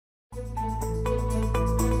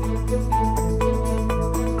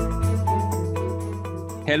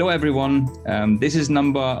Hello, everyone. This is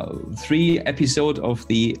number 3 episode of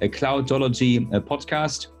the Cloudology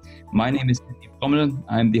podcast. My name is Steve Trommel.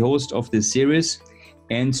 I'm the host of this series.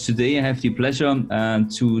 And today I have the pleasure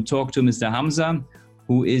to talk to Mr. Hamza,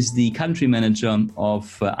 who is the country manager of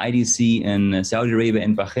IDC in Saudi Arabia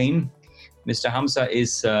and Bahrain. Mr. Hamza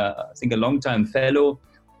is, I think, a long-time fellow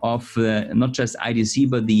of not just IDC,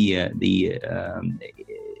 but the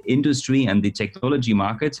industry and the technology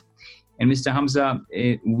market. And Mr. Hamza,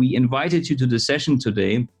 we invited you to the session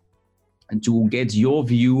today to get your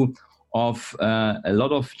view of a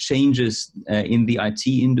lot of changes in the IT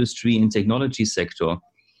industry and technology sector,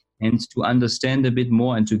 and to understand a bit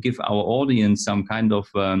more and to give our audience some kind of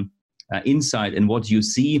insight in what you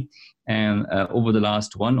see over the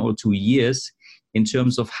last 1 or 2 years in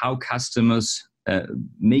terms of how customers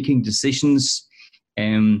making decisions,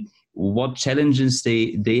 what challenges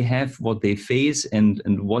they have, what they face, and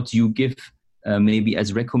what you give maybe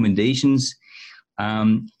as recommendations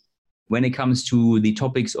when it comes to the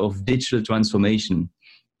topics of digital transformation.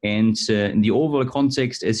 And in the overall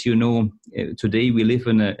context, as you know, today we live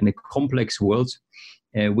in a complex world,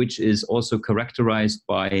 which is also characterized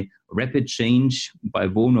by rapid change, by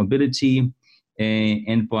vulnerability,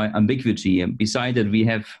 and by ambiguity. And beside that, we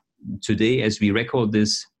have today, as we record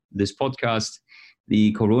this podcast,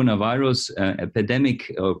 the coronavirus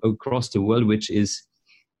epidemic across the world, which is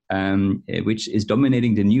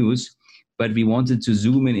dominating the news. But we wanted to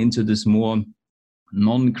zoom in into this more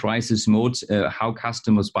non-crisis mode, how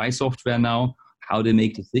customers buy software now, how they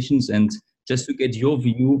make decisions, and just to get your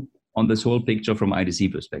view on this whole picture from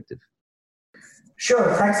IDC perspective.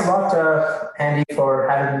 Sure. Thanks a lot, Andy, for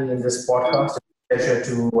having me in this podcast. It's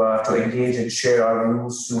a pleasure to engage and share our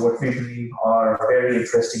views to what we believe are very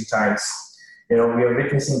interesting times. You know, we are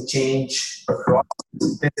witnessing change across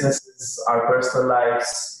businesses, our personal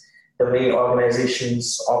lives, the way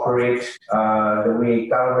organizations operate, the way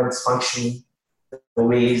governments function, the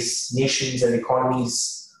ways nations and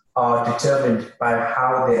economies are determined by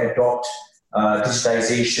how they adopt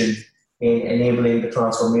digitization in enabling the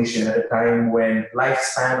transformation at a time when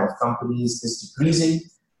lifespan of companies is decreasing,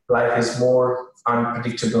 life is more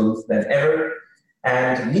unpredictable than ever,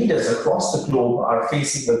 and leaders across the globe are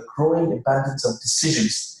facing a growing abundance of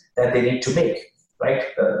decisions that they need to make, right?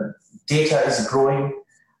 Data is growing,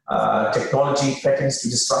 technology threatens to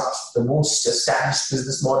disrupt the most established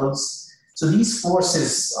business models. So these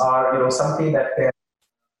forces are, something that can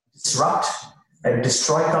disrupt and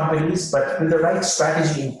destroy companies, but with the right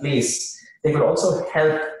strategy in place, they will also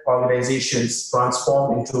help organizations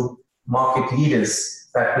transform into market leaders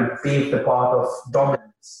that will pave the path of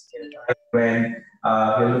dominance in a time when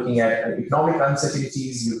we're looking at economic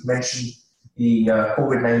uncertainties. You've mentioned the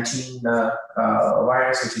COVID-19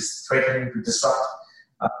 virus, which is threatening to disrupt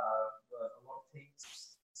a lot of things.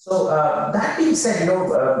 So that being said,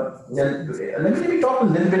 let me talk a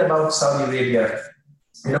little bit about Saudi Arabia.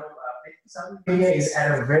 Saudi Arabia is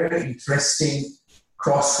at a very interesting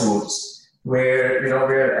crossroads where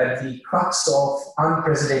we're at the crux of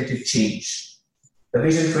unprecedented change. The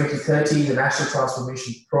Vision 2030, the National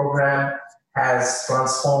Transformation Program, has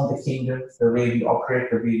transformed the kingdom, the way we operate,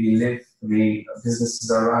 the way we live, the way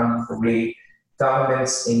businesses are run, the way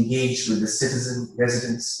governments engage with the citizens,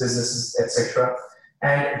 residents, businesses, etc.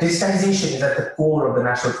 And digitization is at the core of the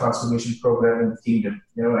National Transformation Program in the kingdom.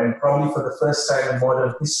 And probably for the first time in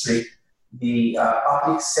modern history, the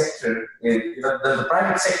public sector, the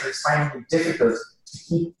private sector is finding it difficult to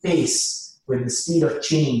keep pace with the speed of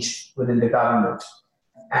change within the government.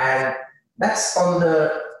 And that's on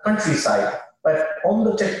the countryside. But on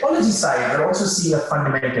the technology side, we're also seeing a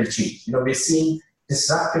fundamental change. We're seeing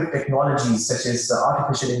disruptive technologies such as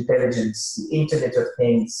artificial intelligence, the Internet of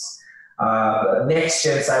Things,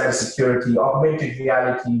 next-gen cybersecurity, augmented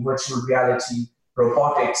reality, virtual reality,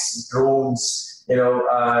 robotics, drones,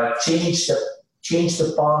 change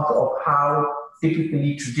the path of how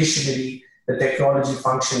traditionally, the technology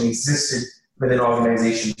function existed within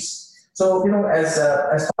organizations. So, as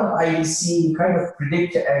part of IDC, we kind of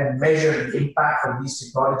predict and measure the impact of these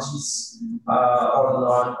technologies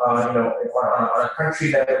on a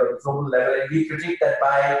country level or global level, and we predict that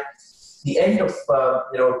by the end of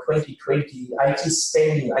 2020,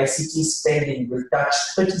 ICT spending will touch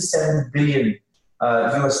 $37 billion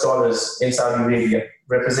US dollars in Saudi Arabia,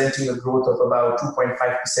 representing a growth of about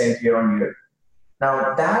 2.5% year on year.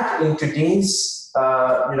 Now, that in today's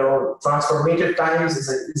transformative times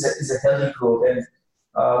is a healthy growth. And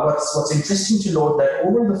what's interesting to note that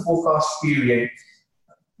over the forecast period,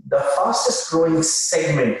 the fastest growing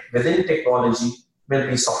segment within technology will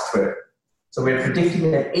be software. So we're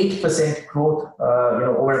predicting an 8% growth,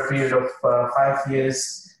 over a period of 5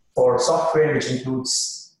 years for software, which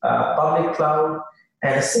includes public cloud,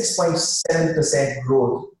 and a 6.7%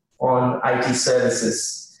 growth on IT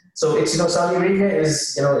services. So it's, Saudi Arabia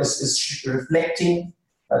is reflecting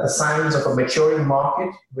the signs of a maturing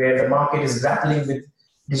market where the market is grappling with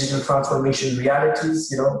digital transformation realities,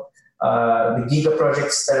 the giga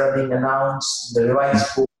projects that are being announced, the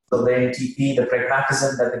revised goals of the NTP, the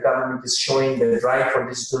pragmatism that the government is showing, the drive for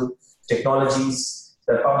digital technologies,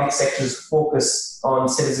 the public sector's focus on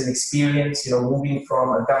citizen experience, moving from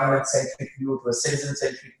a government-centric view to a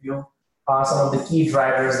citizen-centric view, are some of the key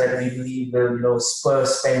drivers that we believe will, spur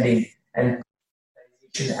spending and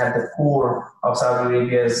at the core of Saudi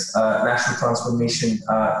Arabia's national transformation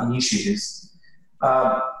initiatives.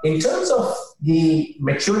 In terms of the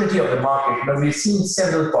maturity of the market, we've seen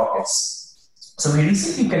several pockets. So we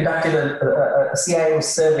recently conducted a CIO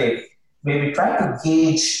survey where we tried to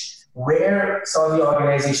gauge where Saudi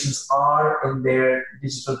organizations are in their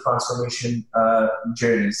digital transformation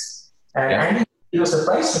journeys. And it was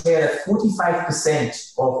surprised to hear that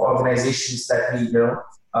 45% of organizations that we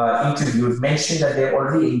interviewed mentioned that they're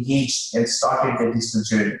already engaged and started their digital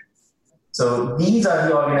journey. So these are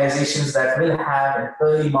the organizations that will have an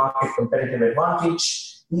early market competitive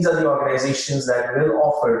advantage. These are the organizations that will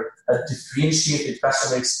offer a differentiated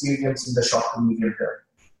customer experience in the short to medium term.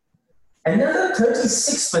 Another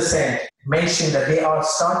 36% mentioned that they are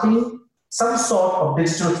starting some sort of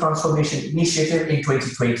digital transformation initiative in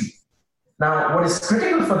 2020. Now, what is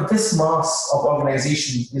critical for this mass of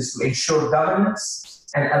organizations is to ensure governance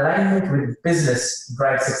and alignment with business to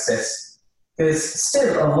drive success. Because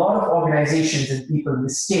still a lot of organizations and people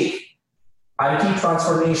mistake IT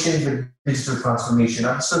transformation with digital transformation.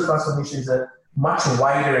 Now, digital transformation is a much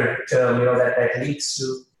wider term, that links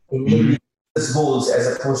to enabling business goals as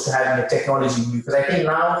opposed to having a technology view. Because I think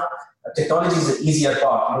now technology is the easier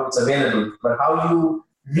part, it's available. But how you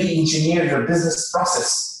re-engineer your business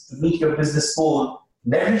process to meet your business goal,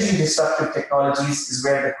 leveraging disruptive technologies is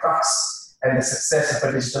where the crux and the success of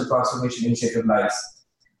a digital transformation initiative lies.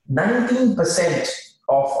 19%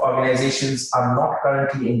 of organizations are not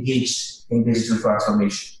currently engaged in digital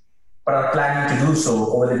transformation, but are planning to do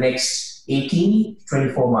so over the next 18 to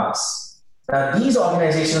 24 months. Now, these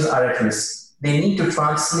organizations are at risk. They need to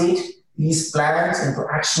translate these plans into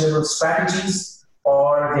actionable strategies,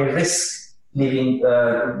 or they risk being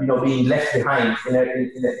left behind in a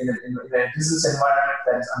business environment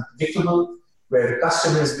that is unpredictable, where the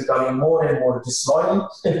customer is becoming more and more disloyal.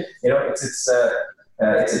 It's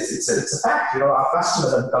a fact. Our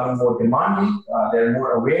customers are becoming more demanding. They're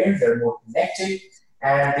more aware. They're more connected,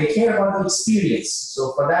 and they care about the experience.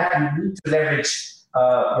 So for that, we need to leverage,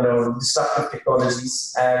 disruptive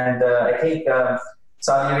technologies. And I think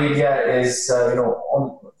Saudi Arabia is,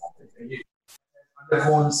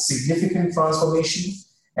 undergone significant transformation,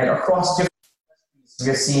 and across different countries, we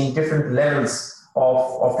are seeing different levels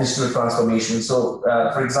of digital transformation. So,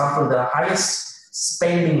 for example, the highest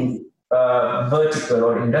spending vertical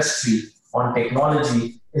or industry on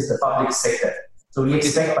technology is the public sector. So we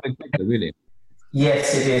expect, really?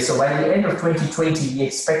 Yes, it is. So by the end of 2020, we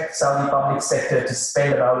expect Saudi public sector to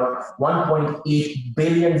spend about $1.8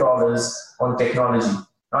 billion on technology.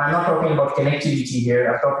 Now, I'm not talking about connectivity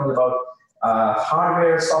here. I'm talking about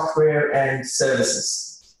hardware, software, and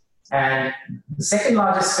services. And the second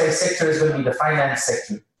largest sector is going to be the finance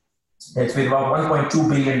sector. It's with about $1.2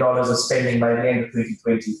 billion of spending by the end of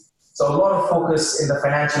 2020. So a lot of focus in the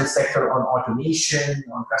financial sector on automation,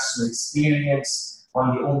 on customer experience,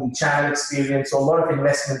 on the omni-channel experience. So a lot of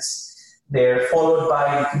investments there, followed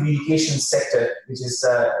by the communications sector, which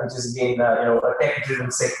is again a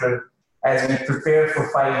tech-driven sector. As we prepare for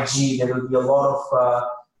 5G, there will be a lot of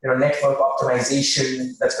network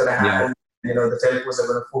optimization that's going to happen. Yeah. The telcos are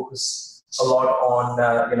going to focus a lot on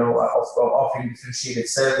offering differentiated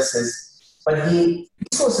services. But the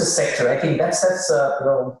resources sector, I think that's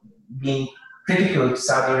being critical to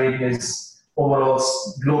Saudi Arabia's overall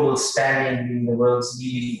global standing, being the world's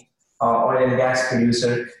leading oil and gas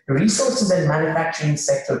producer. The resources and manufacturing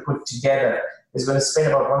sector put together is going to spend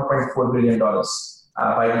about $1.4 billion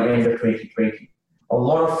by the end of 2020. A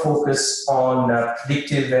lot of focus on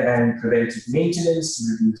predictive and preventive maintenance to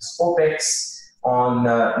reduce OPEX, on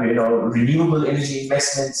renewable energy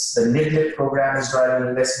investments. The NIDLIP program is driving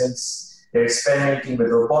investments. They're experimenting with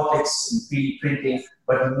robotics and 3D printing,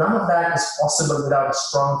 but none of that is possible without a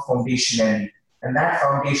strong foundation. And that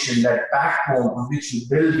foundation, that backbone on which you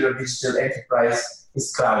build your digital enterprise,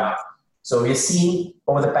 is cloud. So we're seeing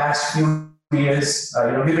over the past few years.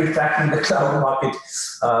 We've been tracking the cloud market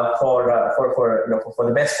for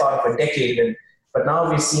the best part of a decade, but now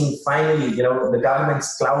we're seeing finally, the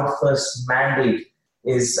government's cloud first mandate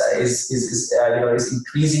is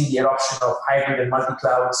increasing the adoption of hybrid and multi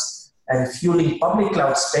clouds and fueling public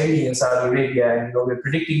cloud spending in Saudi Arabia. And we're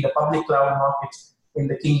predicting the public cloud market in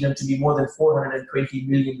the kingdom to be more than $420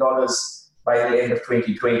 million by the end of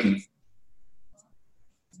 2020.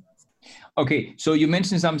 Okay, so you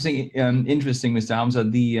mentioned something interesting, Mr. Hamza.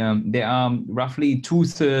 There are roughly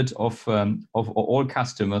 2/3 of all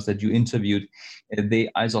customers that you interviewed. They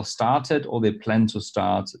either started or they plan to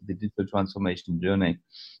start the digital transformation journey.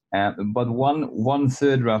 But one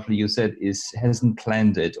third, roughly, you said, hasn't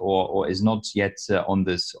planned it or is not yet on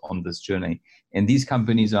this journey. And these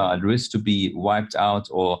companies are at risk to be wiped out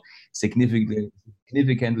or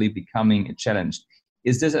significantly becoming challenged.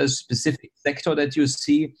 Is this a specific sector that you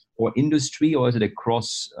see, or industry, or is it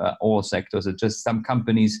across all sectors? It's just some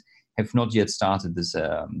companies have not yet started this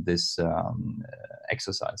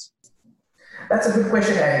exercise. That's a good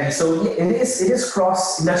question, Andy. So it is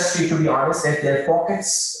cross industry, to be honest. There are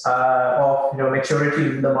pockets of maturity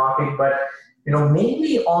in the market, but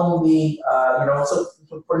mainly on the so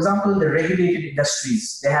for example, the regulated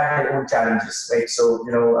industries, they have their own challenges, right? So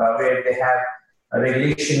where they have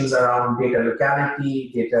regulations around data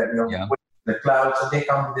locality, data the cloud, so they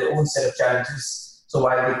come with their own set of challenges. So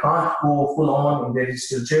while they can't go full on in their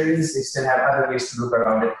digital journeys, they still have other ways to look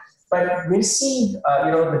around it. But we're seeing,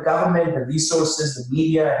 the government, the resources, the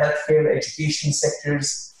media, healthcare, education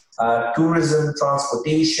sectors, tourism,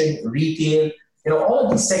 transportation, retail. All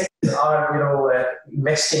of these sectors are,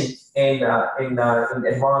 investing in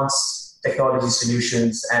advanced technology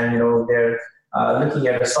solutions, and they're looking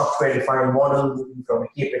at a software-defined model, moving from a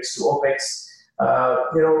capex to opex.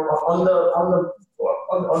 On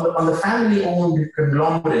the family-owned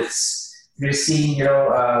conglomerates, we're seeing, a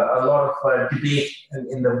lot of debate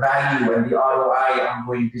in the value and the ROI on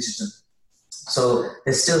going digital. So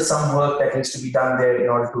there's still some work that needs to be done there in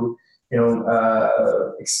order to,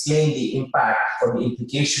 explain the impact or the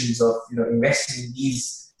implications of, investing in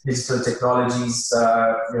these digital technologies,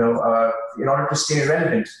 in order to stay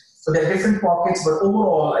relevant. So there are different pockets, but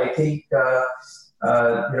overall, I think,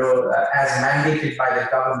 as mandated by the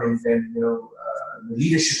government and, the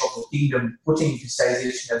leadership of the kingdom, putting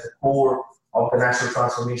digitization at the core of the national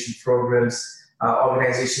transformation programs,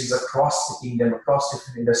 organizations across the kingdom, across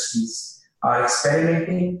different industries, are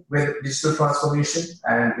experimenting with digital transformation,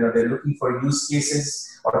 and they're looking for use cases,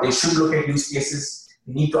 or they should look at use cases.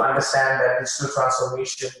 You need to understand that digital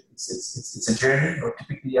transformation, it's a journey,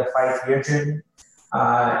 typically a 5-year journey.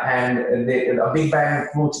 And a big bang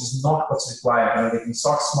approach is not what's required. They can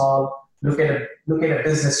start small, look at a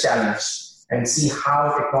business challenge, and see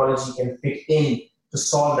how technology can fit in to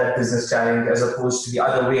solve that business challenge, as opposed to the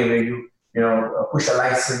other way, where you push a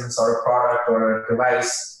license or a product or a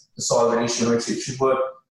device to solve an issue. It should work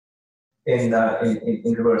in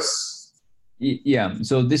reverse. Yeah.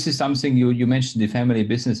 So this is something you mentioned, the family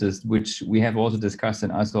businesses, which we have also discussed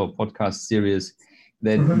in our podcast series.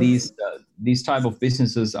 That these type of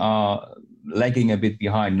businesses are lagging a bit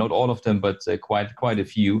behind. Not all of them, but quite a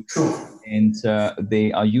few. True. And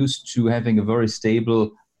they are used to having a very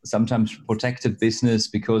stable, sometimes protected business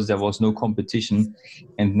because there was no competition.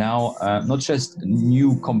 And now, not just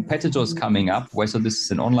new competitors coming up, whether this is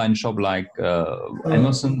an online shop like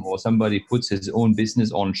Amazon, or somebody puts his own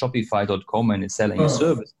business on Shopify.com and is selling a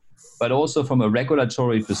service, but also from a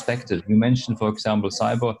regulatory perspective. You mentioned, for example,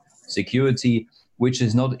 cyber security, which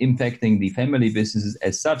is not impacting the family businesses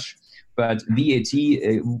as such, but VAT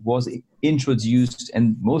was introduced,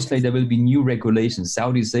 and mostly there will be new regulations.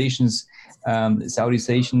 Saudization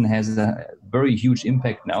has a very huge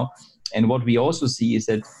impact now. And what we also see is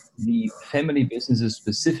that the family businesses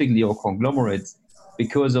specifically, or conglomerates,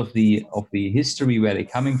 because of the history where they're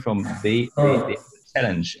coming from, they have a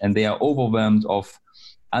challenge, and they are overwhelmed of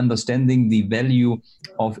understanding the value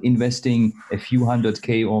of investing a few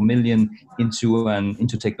 $100K or million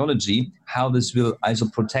into technology, how this will either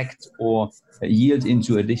protect or yield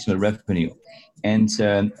into additional revenue. And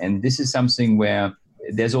this is something where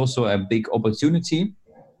there's also a big opportunity,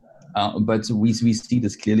 but we see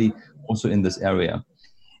this clearly also in this area.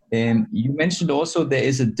 And you mentioned also there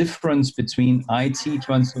is a difference between IT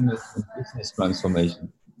transformation and business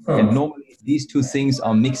transformation. And normally these two things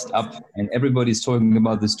are mixed up, and everybody's talking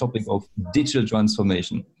about this topic of digital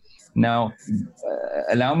transformation. Now,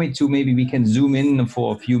 allow me to, maybe we can zoom in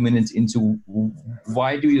for a few minutes into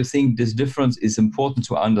why do you think this difference is important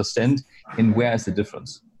to understand, and where is the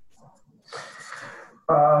difference?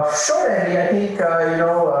 Sure, Andy. I think,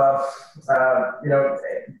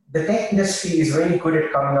 the tech industry is very good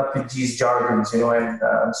at coming up with these jargons, and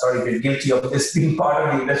I'm sorry if you're guilty of this being part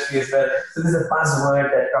of the industry as well. So there's a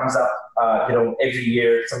buzzword that comes up, every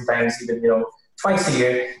year, sometimes even, twice a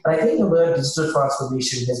year. But I think the word digital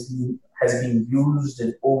transformation has been used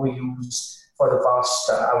and overused for the past,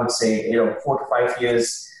 I would say, 4 to 5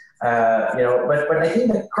 years. But I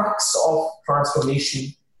think the crux of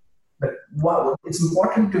transformation, it's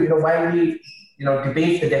important to, while we,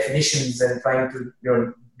 debate the definitions and trying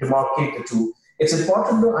to, demarcate the two, it's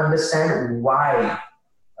important to understand why,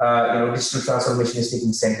 digital transformation is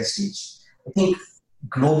taking center stage. I think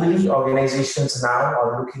globally, organizations now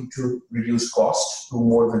are looking to reduce cost, do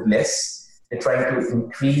more with less. They're trying to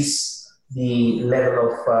increase the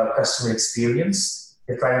level of customer experience.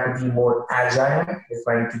 They're trying to be more agile. They're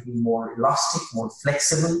trying to be more elastic, more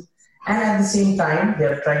flexible. And at the same time,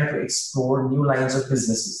 they're trying to explore new lines of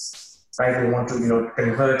businesses, right? They want to,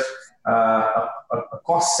 convert a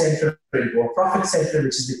cost center into a profit center,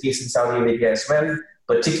 which is the case in Saudi Arabia as well,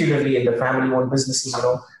 particularly in the family-owned businesses,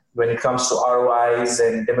 when it comes to ROIs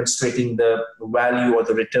and demonstrating the value or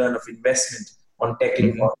the return of investment on tech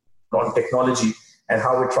and on technology and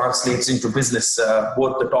how it translates into business,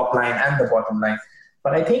 both the top line and the bottom line.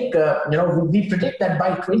 But I think, we predict that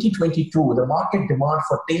by 2022, the market demand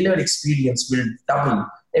for tailored experience will double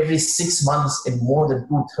every 6 months in more than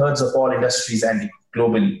 2/3 of all industries and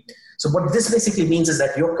globally. So what this basically means is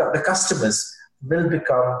that the customers will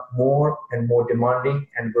become more and more demanding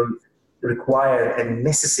and will require and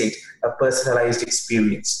necessitate a personalized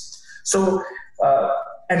experience. So,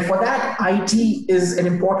 and for that, IT is an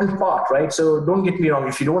important part, right? So don't get me wrong.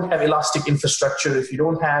 If you don't have elastic infrastructure, if you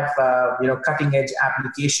don't have, cutting edge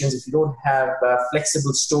applications, if you don't have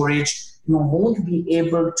flexible storage, you won't be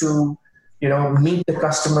able to, meet the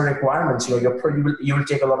customer requirements. You will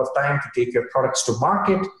take a lot of time to take your products to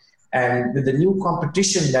market. And with the new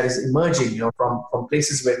competition that is emerging, from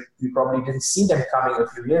places where we probably didn't see them coming a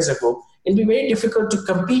few years ago, it'll be very difficult to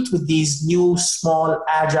compete with these new, small,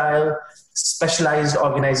 agile, specialized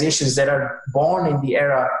organizations that are born in the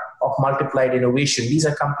era of multiplied innovation. These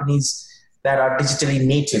are companies that are digitally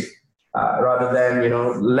native, rather than,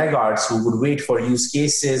 laggards who would wait for use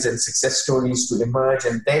cases and success stories to emerge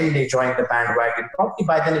and then they join the bandwagon. Probably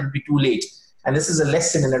by then it'll be too late. And this is a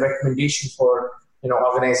lesson and a recommendation for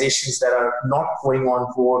organizations that are not going on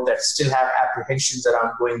board, that still have apprehensions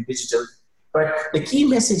around going digital. But the key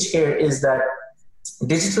message here is that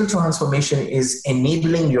digital transformation is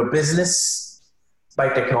enabling your business by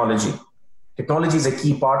technology. Technology is a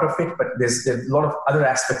key part of it, but there's a lot of other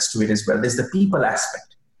aspects to it as well. There's the people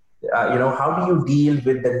aspect. How do you deal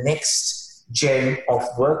with the next gen of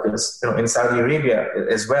workers? In Saudi Arabia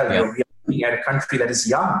as well, we are looking at a country that is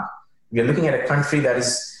young. We are looking at a country that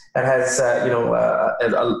has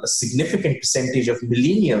a significant percentage of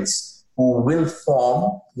millennials who will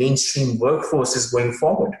form mainstream workforces going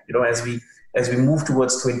forward. As we move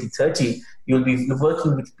towards 2030, you'll be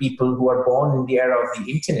working with people who are born in the era of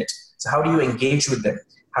the internet. So how do you engage with them?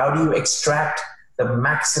 How do you extract the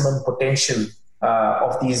maximum potential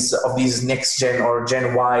of these next gen or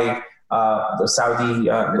Gen Y, the Saudi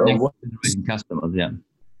customers? Yeah.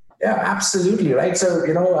 Yeah, absolutely, right. So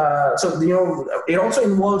it also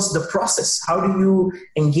involves the process. How do you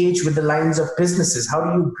engage with the lines of businesses? How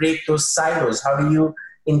do you break those silos? How do you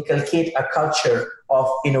inculcate a culture of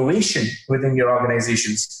innovation within your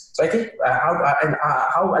organizations? So I think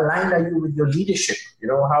how aligned are you with your leadership?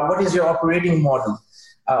 What is your operating model?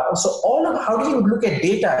 Also, how do you look at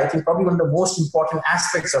data? I think probably one of the most important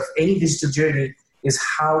aspects of any digital journey is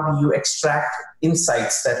how do you extract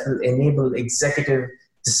insights that will enable executive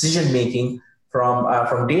decision-making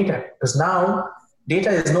from data. Because now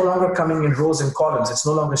data is no longer coming in rows and columns. It's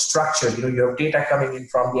no longer structured. You have data coming in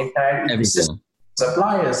from the entire ecosystem,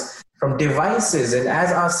 suppliers, from devices. And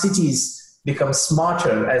as our cities become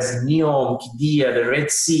smarter, as NEOM, Qiddiya, the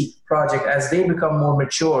Red Sea project, as they become more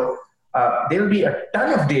mature, there will be a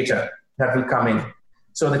ton of data that will come in.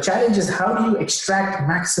 So the challenge is, how do you extract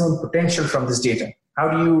maximum potential from this data? How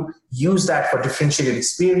do you use that for differentiated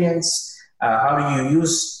experience? How do you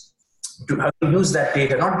use that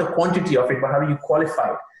data, not the quantity of it, but how do you qualify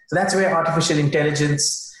it? So that's where artificial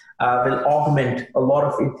intelligence will augment a lot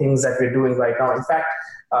of things that we're doing right now. In fact,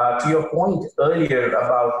 to your point earlier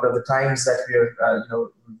about the times that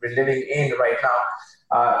we're living in right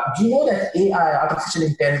now, do you know that AI, artificial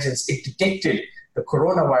intelligence, it detected the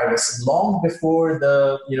coronavirus long before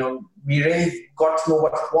we really got to know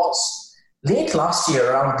what it was? Late last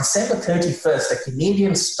year, around December 31st, a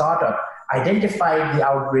Canadian startup identified the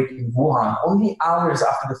outbreak in Wuhan only hours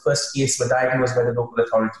after the first case was diagnosed by the local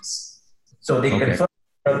authorities. So they confirmed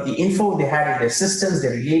the info they had in their systems, they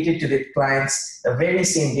related to their clients the very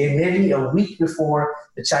same day, nearly a week before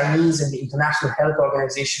the Chinese and the international health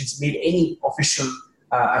organizations made any official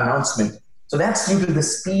announcement. So that's due to the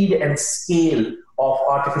speed and scale of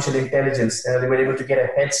artificial intelligence. They were able to get a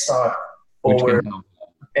head start over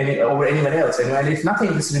anyone else. And if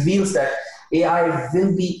nothing, this reveals that AI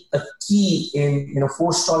will be a key in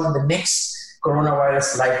forestalling the next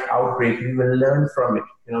coronavirus-like outbreak. We will learn from it.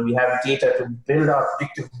 We have data to build our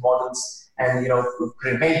predictive models and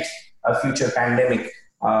prevent a future pandemic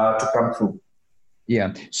to come through.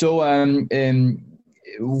 Yeah. So,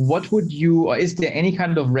 what would you, or is there any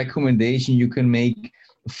kind of recommendation you can make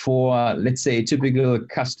for, let's say, a typical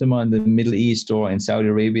customer in the Middle East or in Saudi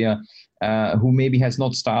Arabia who maybe has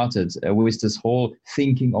not started with this whole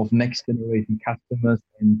thinking of next generation customers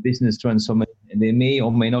and business transformation, and they may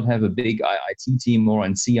or may not have a big IT team or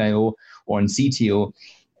a CIO or a CTO?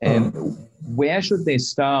 Where should they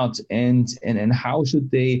start, and how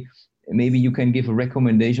should they? Maybe you can give a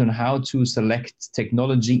recommendation on how to select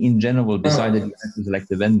technology in general, besides that you have to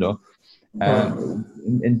select a vendor,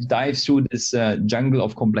 and dive through this jungle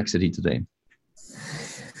of complexity today.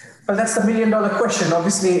 Well, that's the $1 million question.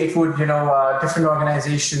 Obviously, it would, different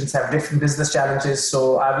organizations have different business challenges.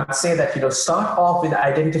 So I would say that, start off with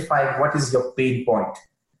identifying what is your pain point.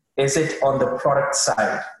 Is it on the product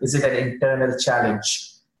side? Is it an internal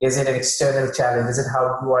challenge? Is it an external challenge? Is it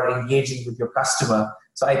how you are engaging with your customer?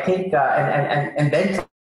 So I think, and then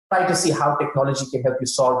try to see how technology can help you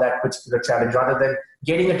solve that particular challenge, rather than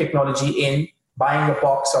getting a technology in, buying a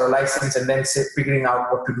box or a license, and then figuring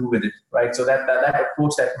out what to do with it, right? So that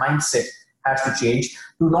approach, that mindset has to change.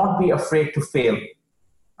 Do not be afraid to fail.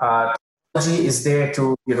 Technology is there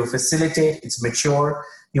to facilitate. It's mature.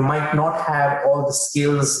 You might not have all the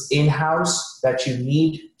skills in-house that you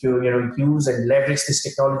need to use and leverage this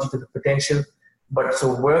technology to the potential, but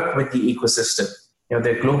so work with the ecosystem.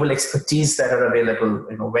 The global expertise that are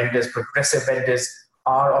available, vendors, progressive vendors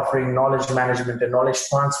are offering knowledge management and knowledge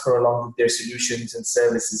transfer along with their solutions and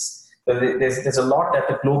services. So there's a lot that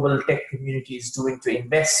the global tech community is doing to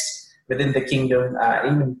invest within the kingdom,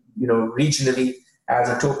 even regionally, as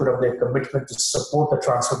a token of their commitment to support the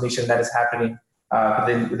transformation that is happening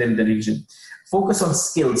within the region. Focus on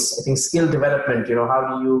skills. I think skill development.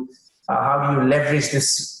 How do you leverage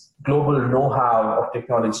this global know-how of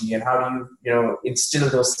technology, and how do you instill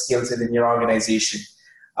those skills in your organization?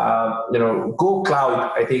 Go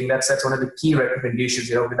cloud. I think that's one of the key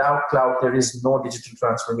recommendations. Without cloud, there is no digital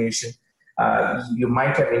transformation. You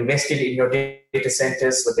might have invested in your data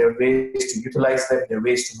centers, but there are ways to utilize them. There are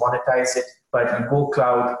ways to monetize it. But you go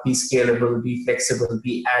cloud, be scalable, be flexible,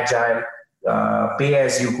 be agile, pay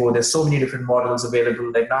as you go. There's so many different models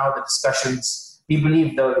available. Like now, the discussions. We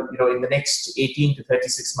believe that in the next 18 to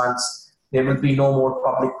 36 months, there will be no more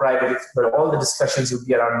public-private, but all the discussions will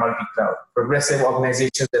be around multi-cloud. Progressive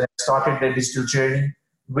organizations that have started their digital journey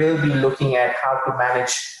will be looking at how to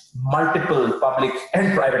manage multiple public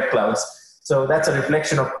and private clouds. So that's a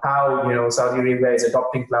reflection of how Saudi Arabia is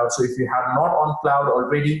adopting cloud. So if you are not on cloud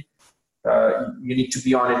already, you need to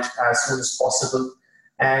be on it as soon as possible.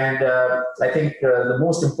 And I think the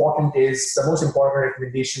most important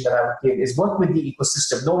recommendation that I would give is work with the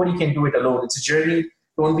ecosystem. Nobody can do it alone. It's a journey.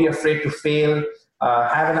 Don't be afraid to fail.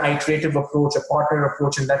 Have an iterative approach, a partner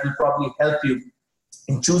approach, and that will probably help you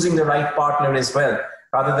in choosing the right partner as well.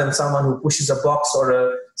 Rather than someone who pushes a box or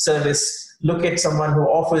a service, look at someone who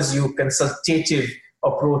offers you consultative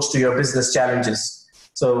approach to your business challenges.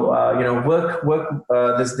 So work.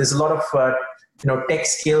 There's a lot of tech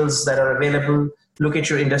skills that are available. Look at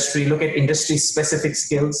your industry, look at industry-specific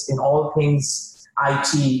skills in all things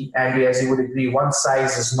IT. And as you would agree, one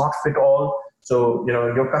size does not fit all. So,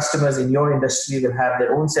 your customers in your industry will have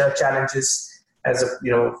their own set of challenges,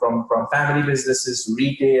 from family businesses to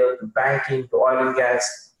retail to banking to oil and gas.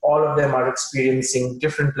 All of them are experiencing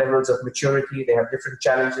different levels of maturity. They have different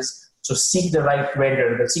challenges. So seek the right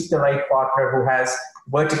vendor, seek the right partner who has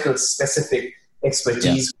vertical-specific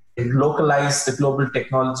expertise. And localize the global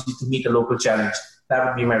technology to meet a local challenge. That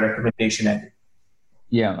would be my recommendation, Andy.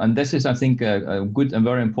 Yeah, and this is, I think, a good and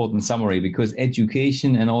very important summary, because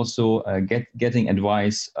education and also getting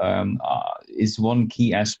advice is one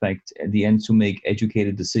key aspect at the end to make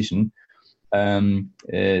educated decision.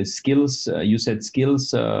 Skills, you said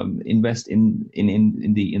skills, invest in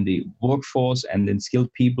the workforce and in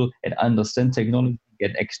skilled people and understand technology,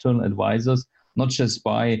 get external advisors, not just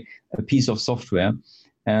buy a piece of software.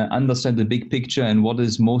 Understand the big picture and what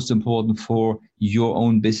is most important for your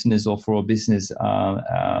own business or for a business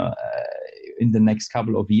in the next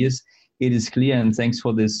couple of years. It is clear, and thanks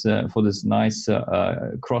for this nice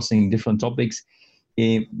crossing different topics.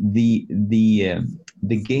 the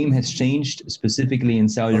game has changed, specifically in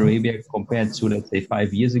Saudi Arabia compared to, let's say,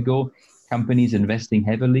 5 years ago. Companies investing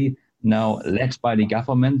heavily now, led by the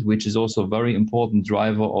government, which is also a very important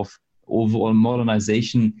driver of overall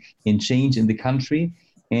modernization and change in the country.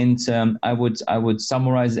 And I would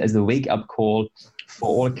summarize it as a wake-up call for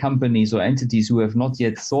all companies or entities who have not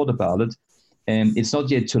yet thought about it. It's not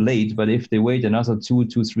yet too late, but if they wait another 2,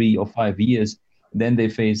 3, or 5 years, then they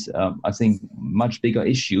face, I think, much bigger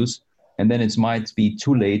issues. And then it might be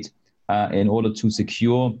too late in order to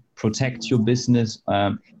secure, protect your business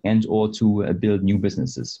and or to build new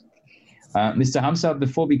businesses. Mr. Hamza,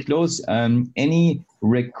 before we close, any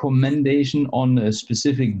recommendation on a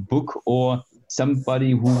specific book or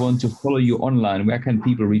somebody who wants to follow you online? Where can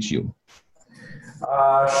people reach you?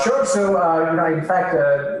 Sure. So, in fact,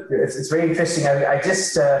 it's very interesting. I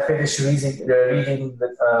just finished reading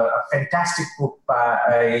a fantastic book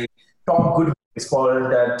by Tom Goodwin. It's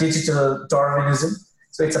called Digital Darwinism.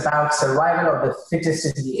 So it's about survival of the fittest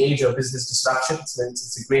in the age of business disruption. So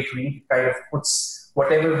it's a great read. It kind of puts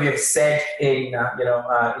whatever we have said in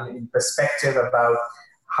perspective about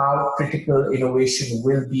how critical innovation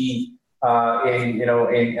will be in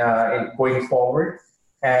going forward.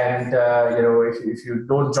 And if you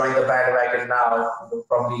don't join the bandwagon now,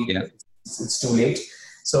 probably it's too late.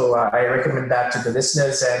 So I recommend that to the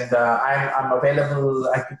listeners, and I'm available.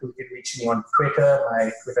 People can reach me on Twitter.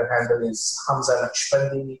 My Twitter handle is Hamza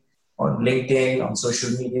Naqshbandi. On LinkedIn, on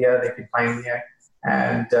social media, they can find me.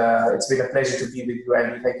 And it's been a pleasure to be with you,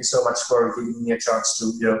 Andy. Thank you so much for giving me a chance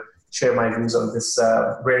to share my views on this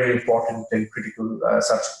very important and critical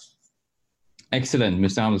subject. Excellent,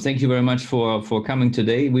 Mr. Hamza. Thank you very much for coming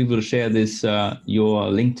today. We will share this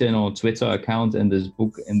your LinkedIn or Twitter account and this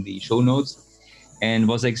book in the show notes. And it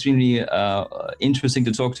was extremely interesting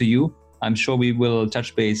to talk to you. I'm sure we will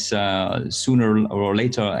touch base sooner or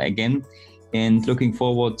later again. And looking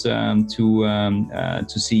forward to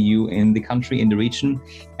see you in the country, in the region.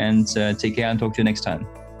 And take care and talk to you next time.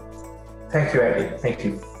 Thank you, Andy. Thank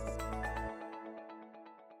you.